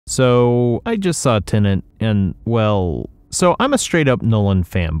So I just saw Tenet and, well, so I'm a straight up Nolan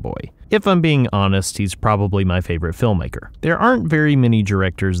fanboy. If I'm being honest, he's probably my favorite filmmaker. There aren't very many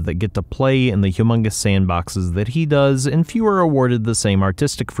directors that get to play in the humongous sandboxes that he does, and few are awarded the same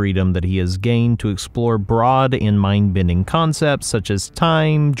artistic freedom that he has gained to explore broad and mind-bending concepts such as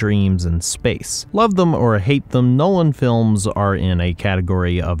time, dreams, and space. Love them or hate them, Nolan films are in a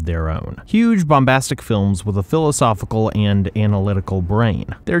category of their own. Huge, bombastic films with a philosophical and analytical brain.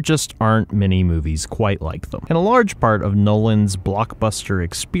 There just aren't many movies quite like them. And a large part of Nolan's blockbuster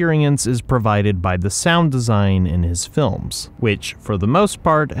experience is provided by the sound design in his films, which, for the most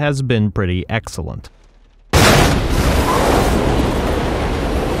part, has been pretty excellent.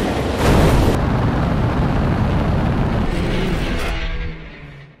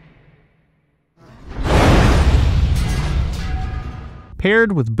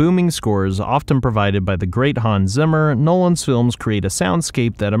 Paired with booming scores often provided by the great Hans Zimmer, Nolan's films create a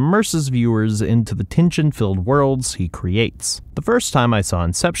soundscape that immerses viewers into the tension-filled worlds he creates. The first time I saw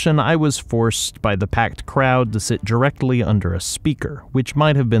Inception, I was forced by the packed crowd to sit directly under a speaker, which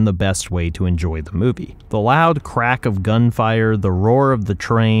might have been the best way to enjoy the movie. The loud crack of gunfire, the roar of the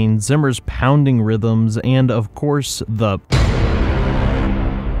train, Zimmer's pounding rhythms, and of course,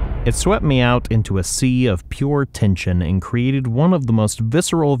 It swept me out into a sea of pure tension and created one of the most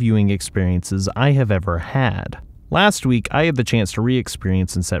visceral viewing experiences I have ever had. Last week, I had the chance to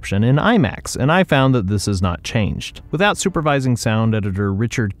re-experience Inception in IMAX, and I found that this has not changed. Without supervising sound editor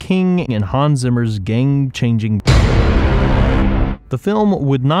Richard King and Hans Zimmer's game-changing the film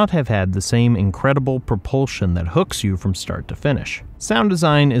would not have had the same incredible propulsion that hooks you from start to finish. Sound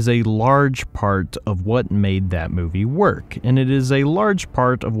design is a large part of what made that movie work, and it is a large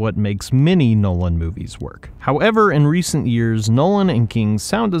part of what makes many Nolan movies work. However, in recent years, Nolan and King's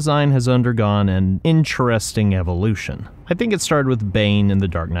sound design has undergone an interesting evolution. I think it started with Bane in The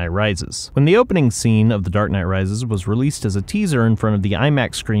Dark Knight Rises. When the opening scene of The Dark Knight Rises was released as a teaser in front of the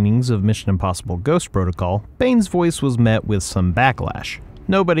IMAX screenings of Mission Impossible Ghost Protocol, Bane's voice was met with some backlash.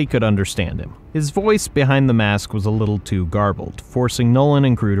 Nobody could understand him. His voice behind the mask was a little too garbled, forcing Nolan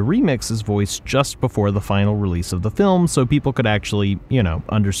and crew to remix his voice just before the final release of the film so people could actually,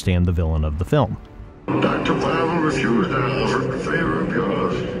 understand the villain of the film. Dr. Pavel refused our offer in favor of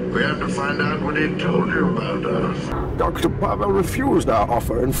yours. We have to find out what he told you about us. Dr. Pavel refused our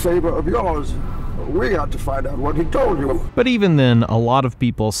offer in favor of yours. We had to find out what he told you. But even then, a lot of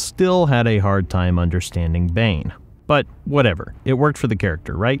people still had a hard time understanding Bane. But whatever, it worked for the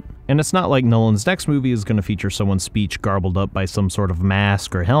character, right? And it's not like Nolan's next movie is going to feature someone's speech garbled up by some sort of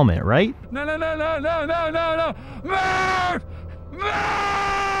mask or helmet, right?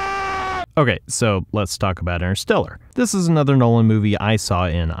 Okay, so let's talk about Interstellar. This is another Nolan movie I saw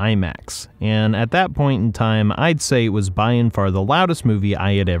in IMAX, and at that point in time, I'd say it was by and far the loudest movie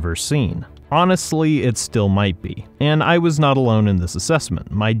I had ever seen. Honestly, it still might be. And I was not alone in this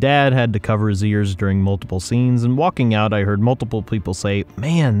assessment. My dad had to cover his ears during multiple scenes, and walking out I heard multiple people say,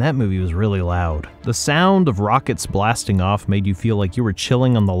 "Man, that movie was really loud." The sound of rockets blasting off made you feel like you were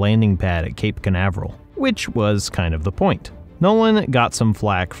chilling on the landing pad at Cape Canaveral, which was kind of the point. Nolan got some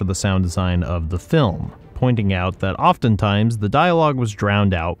flack for the sound design of the film, pointing out that oftentimes the dialogue was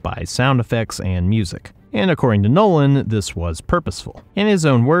drowned out by sound effects and music. And according to Nolan, this was purposeful. In his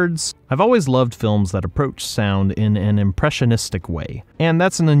own words, "I've always loved films that approach sound in an impressionistic way, and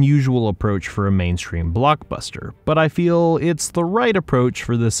that's an unusual approach for a mainstream blockbuster, but I feel it's the right approach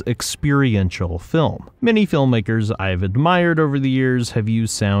for this experiential film. Many filmmakers I've admired over the years have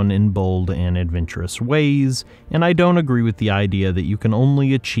used sound in bold and adventurous ways, and I don't agree with the idea that you can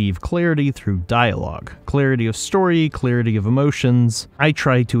only achieve clarity through dialogue, clarity of story, clarity of emotions. I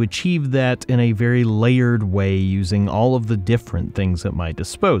try to achieve that in a very layered way using all of the different things at my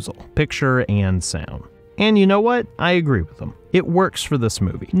disposal, picture and sound." And you know what? I agree with him. It works for this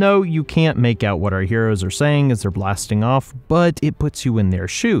movie. No, you can't make out what our heroes are saying as they're blasting off, but it puts you in their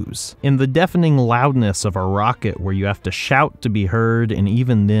shoes. In the deafening loudness of a rocket where you have to shout to be heard, and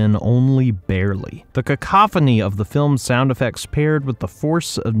even then, only barely. The cacophony of the film's sound effects paired with the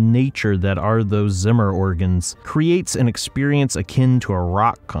force of nature that are those Zimmer organs creates an experience akin to a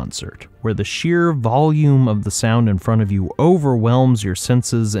rock concert, where the sheer volume of the sound in front of you overwhelms your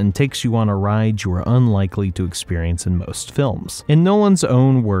senses and takes you on a ride you are unlikely to experience in most films. In Nolan's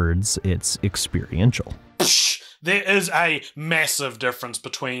own words, it's experiential. There is a massive difference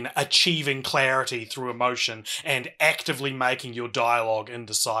between achieving clarity through emotion and actively making your dialogue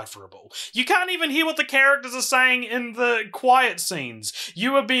indecipherable. You can't even hear what the characters are saying in the quiet scenes.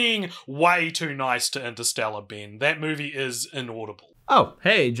 You are being way too nice to Interstellar, Ben. That movie is inaudible. Oh,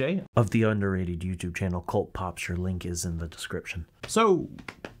 hey, Jay. Of the underrated YouTube channel Cult Popture, link is in the description. So,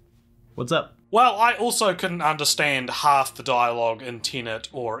 What's up? Well, I also couldn't understand half the dialogue in Tenet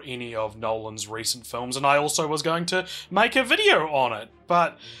or any of Nolan's recent films, and I also was going to make a video on it,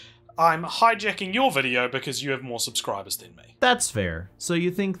 but I'm hijacking your video because you have more subscribers than me. That's fair. So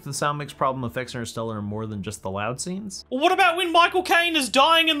you think the sound mix problem affects Interstellar more than just the loud scenes? Well, what about when Michael Caine is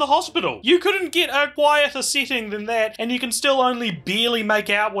dying in the hospital? You couldn't get a quieter setting than that, and you can still only barely make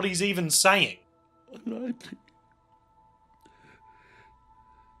out what he's even saying.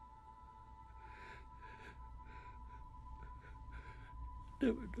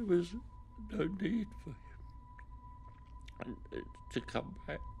 There was no need for him to come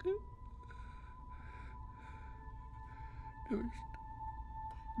back. There was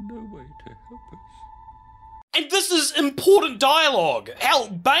no way to help us. And this is important dialogue. Hell,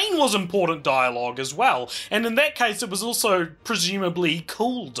 Bane was important dialogue as well, and in that case it was also presumably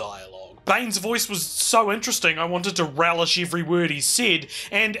cool dialogue. Bane's voice was so interesting I wanted to relish every word he said,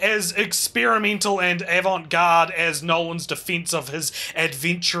 and as experimental and avant-garde as Nolan's defense of his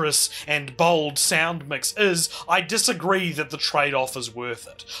adventurous and bold sound mix is, I disagree that the trade-off is worth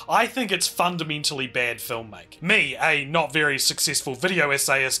it. I think it's fundamentally bad filmmaking. Me, a not very successful video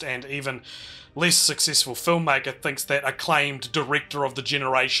essayist and even less successful filmmaker, thinks that acclaimed director of the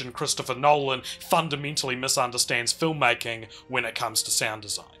generation Christopher Nolan fundamentally misunderstands filmmaking when it comes to sound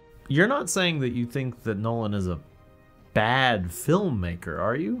design. You're not saying that you think that Nolan is a bad filmmaker,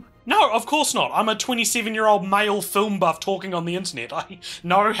 are you? No, of course not. I'm a 27-year-old male film buff talking on the internet. I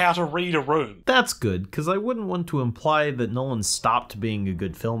know how to read a room. That's good, because I wouldn't want to imply that Nolan stopped being a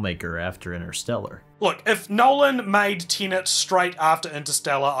good filmmaker after Interstellar. Look, if Nolan made Tenet straight after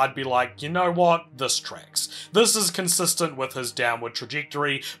Interstellar, I'd be like, you know what, this tracks. This is consistent with his downward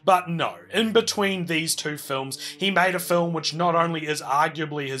trajectory, but no, in between these two films, he made a film which not only is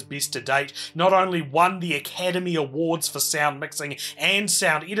arguably his best to date, not only won the Academy Awards for sound mixing and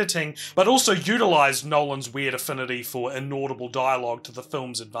sound editing, but also utilised Nolan's weird affinity for inaudible dialogue to the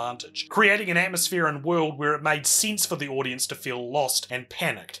film's advantage, creating an atmosphere and world where it made sense for the audience to feel lost and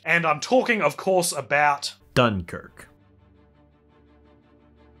panicked. And I'm talking, of course, about Dunkirk.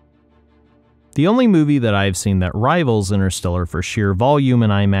 The only movie that I've seen that rivals Interstellar for sheer volume in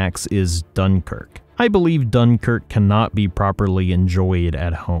IMAX is Dunkirk. I believe Dunkirk cannot be properly enjoyed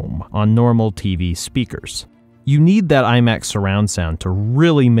at home on normal TV speakers. You need that IMAX surround sound to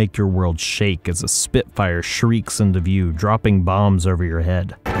really make your world shake as a Spitfire shrieks into view, dropping bombs over your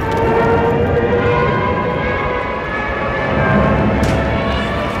head.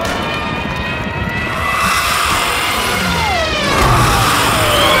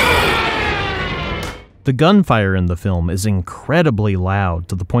 The gunfire in the film is incredibly loud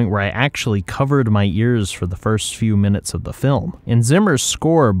to the point where I actually covered my ears for the first few minutes of the film, and Zimmer's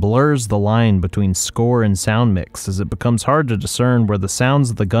score blurs the line between score and sound mix as it becomes hard to discern where the sounds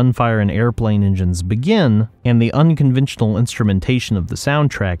of the gunfire and airplane engines begin and the unconventional instrumentation of the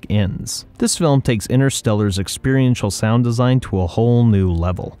soundtrack ends. This film takes Interstellar's experiential sound design to a whole new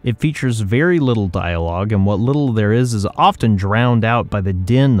level. It features very little dialogue, and what little there is often drowned out by the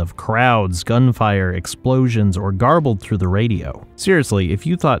din of crowds, gunfire, explosions, or garbled through the radio. Seriously, if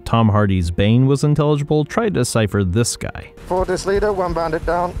you thought Tom Hardy's Bane was intelligible, try to decipher this guy. Fortis leader, one bandit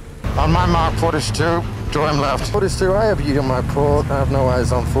down. On my mark, Fortis 2, to him left. Fortis 2, I have you on my port. I have no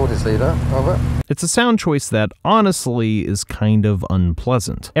eyes on Fortis leader. Over. It's a sound choice that, honestly, is kind of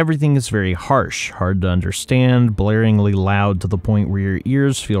unpleasant. Everything is very harsh, hard to understand, blaringly loud to the point where your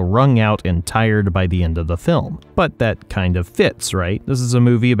ears feel wrung out and tired by the end of the film. But that kind of fits, right? This is a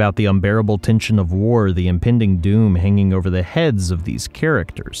movie about the unbearable tension of war, the impending doom hanging over the heads of these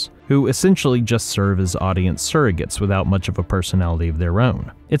characters, who essentially just serve as audience surrogates without much of a personality of their own.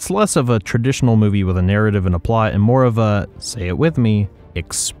 It's less of a traditional movie with a narrative and a plot, and more of a, say it with me,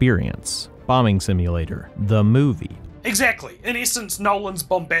 experience. Bombing Simulator, the movie. Exactly. In essence, Nolan's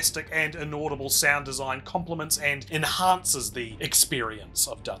bombastic and inaudible sound design complements and enhances the experience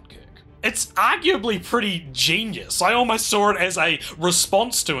of Dunkirk. It's arguably pretty genius. I almost saw it as a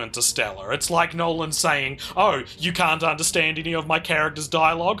response to Interstellar. It's like Nolan saying, oh, you can't understand any of my character's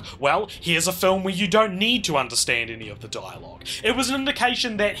dialogue? Well, here's a film where you don't need to understand any of the dialogue. It was an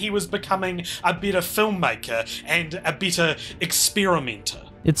indication that he was becoming a better filmmaker and a better experimenter.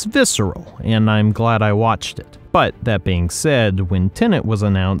 It's visceral, and I'm glad I watched it. But that being said, when Tenet was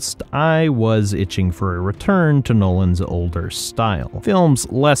announced, I was itching for a return to Nolan's older style. Films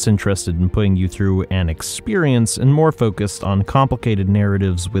less interested in putting you through an experience and more focused on complicated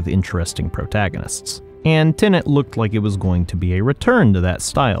narratives with interesting protagonists. And Tenet looked like it was going to be a return to that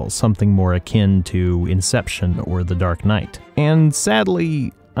style, something more akin to Inception or The Dark Knight. And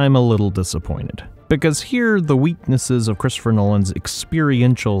sadly, I'm a little disappointed. because here the weaknesses of Christopher Nolan's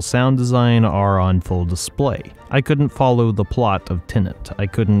experiential sound design are on full display. I couldn't follow the plot of Tenet, I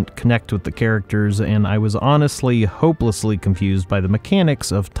couldn't connect with the characters, and I was honestly hopelessly confused by the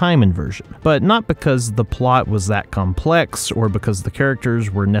mechanics of time inversion. But not because the plot was that complex, or because the characters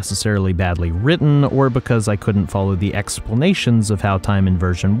were necessarily badly written, or because I couldn't follow the explanations of how time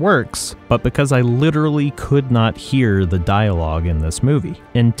inversion works, but because I literally could not hear the dialogue in this movie.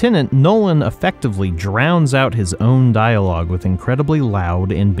 In Tenet, Nolan effectively drowns out his own dialogue with incredibly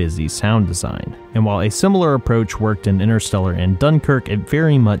loud and busy sound design. And while a similar approach worked in Interstellar and Dunkirk, it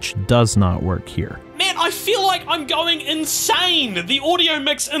very much does not work here. Man, I feel like I'm going insane! The audio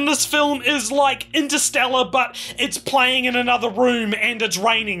mix in this film is like Interstellar, but it's playing in another room and it's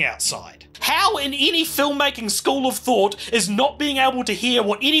raining outside. How in any filmmaking school of thought is not being able to hear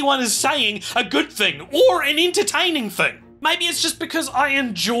what anyone is saying a good thing or an entertaining thing? Maybe it's just because I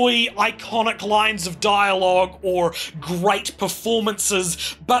enjoy iconic lines of dialogue or great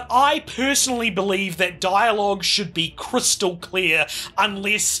performances, but I personally believe that dialogue should be crystal clear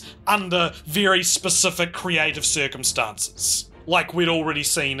unless under very specific creative circumstances. Like we'd already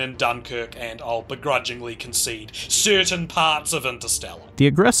seen in Dunkirk, and I'll begrudgingly concede certain parts of Interstellar. The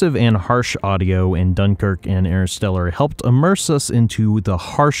aggressive and harsh audio in Dunkirk and Interstellar helped immerse us into the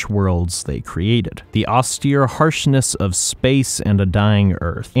harsh worlds they created. The austere harshness of space and a dying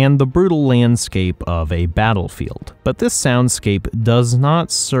Earth, and the brutal landscape of a battlefield. But this soundscape does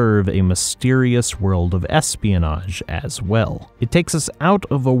not serve a mysterious world of espionage as well. It takes us out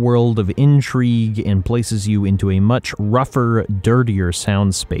of a world of intrigue and places you into a much rougher, dirtier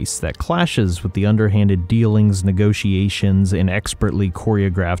sound space that clashes with the underhanded dealings, negotiations, and expertly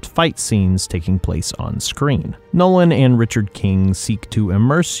choreographed fight scenes taking place on screen. Nolan and Richard King seek to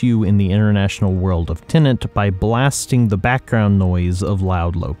immerse you in the international world of Tenet by blasting the background noise of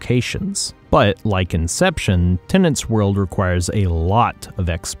loud locations. But, like Inception, Tenet's world requires a lot of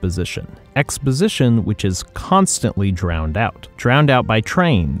exposition. Exposition which is constantly drowned out. Drowned out by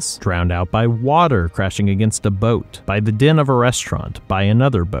trains, drowned out by water crashing against a boat, by the din of a restaurant, by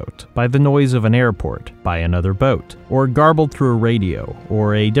another boat, by the noise of an airport, by another boat, or garbled through a radio,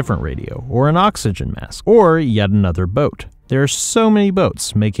 or a different radio, or an oxygen mask, or yet another boat. There are so many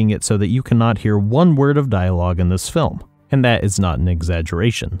boats, making it so that you cannot hear one word of dialogue in this film. And that is not an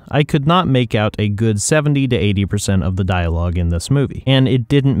exaggeration. I could not make out a good 70 to 80% of the dialogue in this movie, and it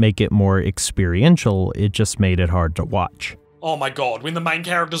didn't make it more experiential, it just made it hard to watch. Oh my god, when the main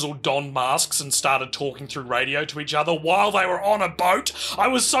characters all donned masks and started talking through radio to each other while they were on a boat, I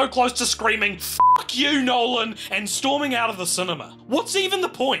was so close to screaming, "Fuck you, Nolan," and storming out of the cinema. What's even the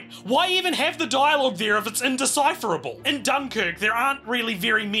point? Why even have the dialogue there if it's indecipherable? In Dunkirk, there aren't really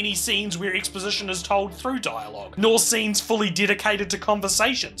very many scenes where exposition is told through dialogue, nor scenes fully dedicated to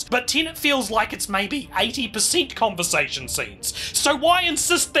conversations, but Tenet feels like it's maybe 80% conversation scenes. So why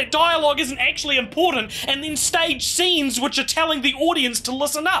insist that dialogue isn't actually important and then stage scenes which are telling the audience to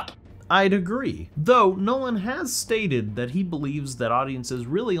listen up? I'd agree. Though, Nolan has stated that he believes that audiences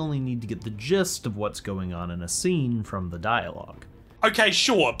really only need to get the gist of what's going on in a scene from the dialogue. Okay,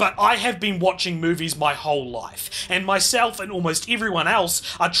 sure, but I have been watching movies my whole life, and myself and almost everyone else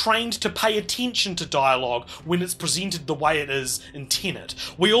are trained to pay attention to dialogue when it's presented the way it is in Tenet.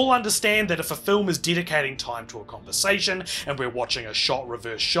 We all understand that if a film is dedicating time to a conversation, and we're watching a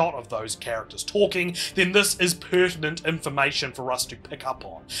shot-reverse shot of those characters talking, then this is pertinent information for us to pick up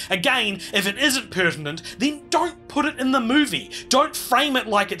on. Again, if it isn't pertinent, then don't put it in the movie. Don't frame it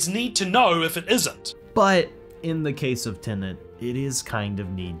like it's need to know if it isn't. But in the case of Tenet, it is kind of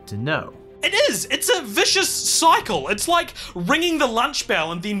need to know. It is! It's a vicious cycle. It's like ringing the lunch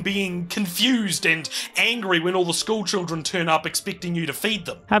bell and then being confused and angry when all the school children turn up expecting you to feed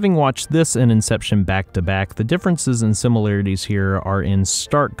them. Having watched this and Inception back to back, the differences and similarities here are in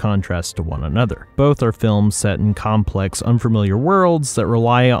stark contrast to one another. Both are films set in complex, unfamiliar worlds that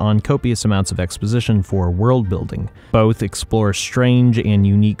rely on copious amounts of exposition for world building. Both explore strange and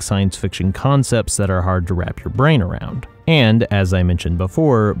unique science fiction concepts that are hard to wrap your brain around. And, as I mentioned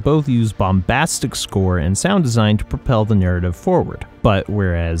before, both use bombastic score and sound design to propel the narrative forward. But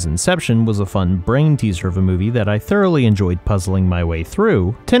whereas Inception was a fun brain teaser of a movie that I thoroughly enjoyed puzzling my way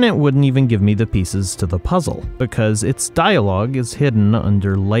through, Tenet wouldn't even give me the pieces to the puzzle, because its dialogue is hidden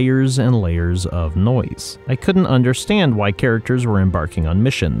under layers and layers of noise. I couldn't understand why characters were embarking on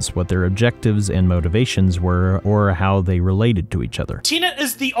missions, what their objectives and motivations were, or how they related to each other. Tenet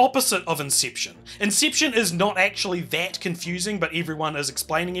is the opposite of Inception. Inception is not actually that confusing, but everyone is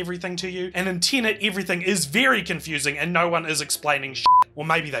explaining everything to you, and in Tenet everything is very confusing and no one is explaining shit. Or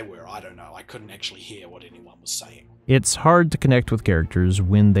maybe they were, I don't know. I couldn't actually hear what anyone was saying. It's hard to connect with characters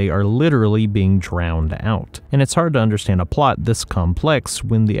when they are literally being drowned out, and it's hard to understand a plot this complex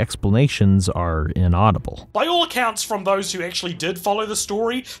when the explanations are inaudible. By all accounts from those who actually did follow the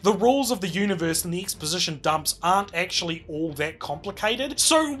story, the rules of the universe and the exposition dumps aren't actually all that complicated,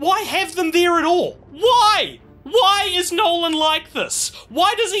 so why have them there at all? Why? Why is Nolan like this?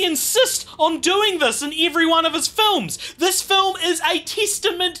 Why does he insist on doing this in every one of his films? This film is a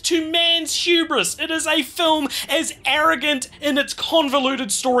testament to man's hubris. It is a film as arrogant in its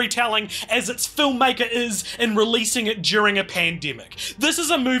convoluted storytelling as its filmmaker is in releasing it during a pandemic. This is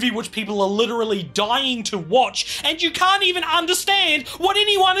a movie which people are literally dying to watch, and you can't even understand what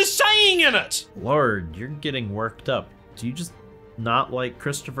anyone is saying in it. Lord, you're getting worked up. Do you just not like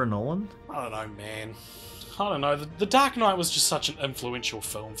Christopher Nolan? I don't know, man. I don't know, The Dark Knight was just such an influential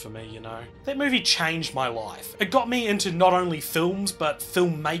film for me, you know? That movie changed my life. It got me into not only films, but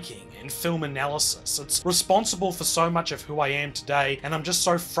filmmaking and film analysis. It's responsible for so much of who I am today, and I'm just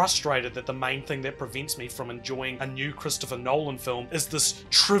so frustrated that the main thing that prevents me from enjoying a new Christopher Nolan film is this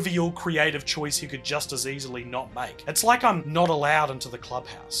trivial creative choice he could just as easily not make. It's like I'm not allowed into the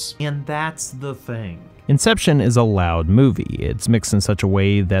clubhouse. And that's the thing. Inception is a loud movie. It's mixed in such a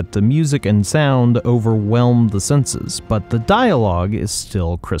way that the music and sound overwhelm the senses, but the dialogue is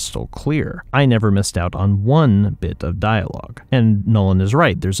still crystal clear. I never missed out on one bit of dialogue. And Nolan is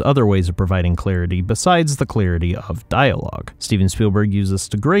right, there's other ways of providing clarity besides the clarity of dialogue. Steven Spielberg used this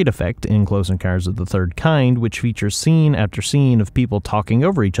to great effect in Close Encounters of the Third Kind, which features scene after scene of people talking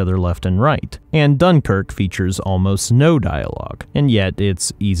over each other left and right. And Dunkirk features almost no dialogue, and yet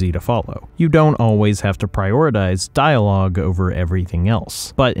it's easy to follow. You don't always have to prioritize dialogue over everything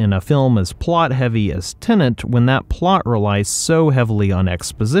else. But in a film as plot-heavy as Tenet, when that plot relies so heavily on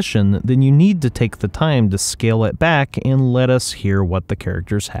exposition, then you need to take the time to scale it back and let us hear what the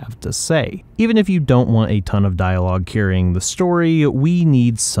characters have to say. Even if you don't want a ton of dialogue carrying the story, we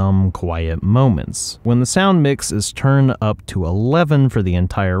need some quiet moments. When the sound mix is turned up to 11 for the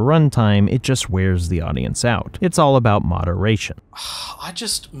entire runtime, it just wears the audience out. It's all about moderation. I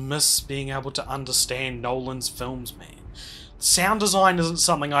just miss being able to understand Nolan's films, man. Sound design isn't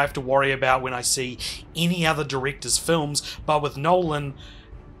something I have to worry about when I see any other director's films, but with Nolan,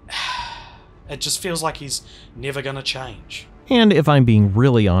 it just feels like he's never gonna change. And if I'm being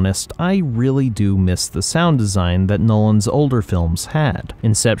really honest, I really do miss the sound design that Nolan's older films had.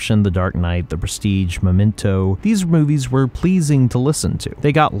 Inception, The Dark Knight, The Prestige, Memento, these movies were pleasing to listen to.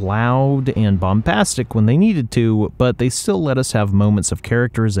 They got loud and bombastic when they needed to, but they still let us have moments of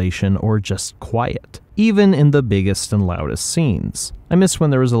characterization or just quiet, even in the biggest and loudest scenes. I miss when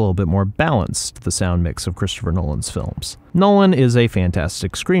there was a little bit more balance to the sound mix of Christopher Nolan's films. Nolan is a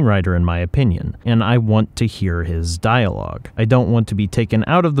fantastic screenwriter in my opinion, and I want to hear his dialogue. I don't want to be taken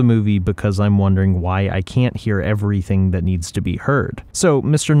out of the movie because I'm wondering why I can't hear everything that needs to be heard. So,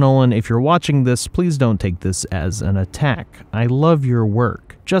 Mr. Nolan, if you're watching this, please don't take this as an attack. I love your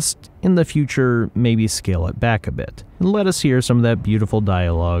work. Just, in the future, maybe scale it back a bit, and let us hear some of that beautiful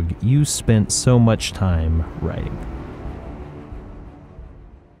dialogue you spent so much time writing.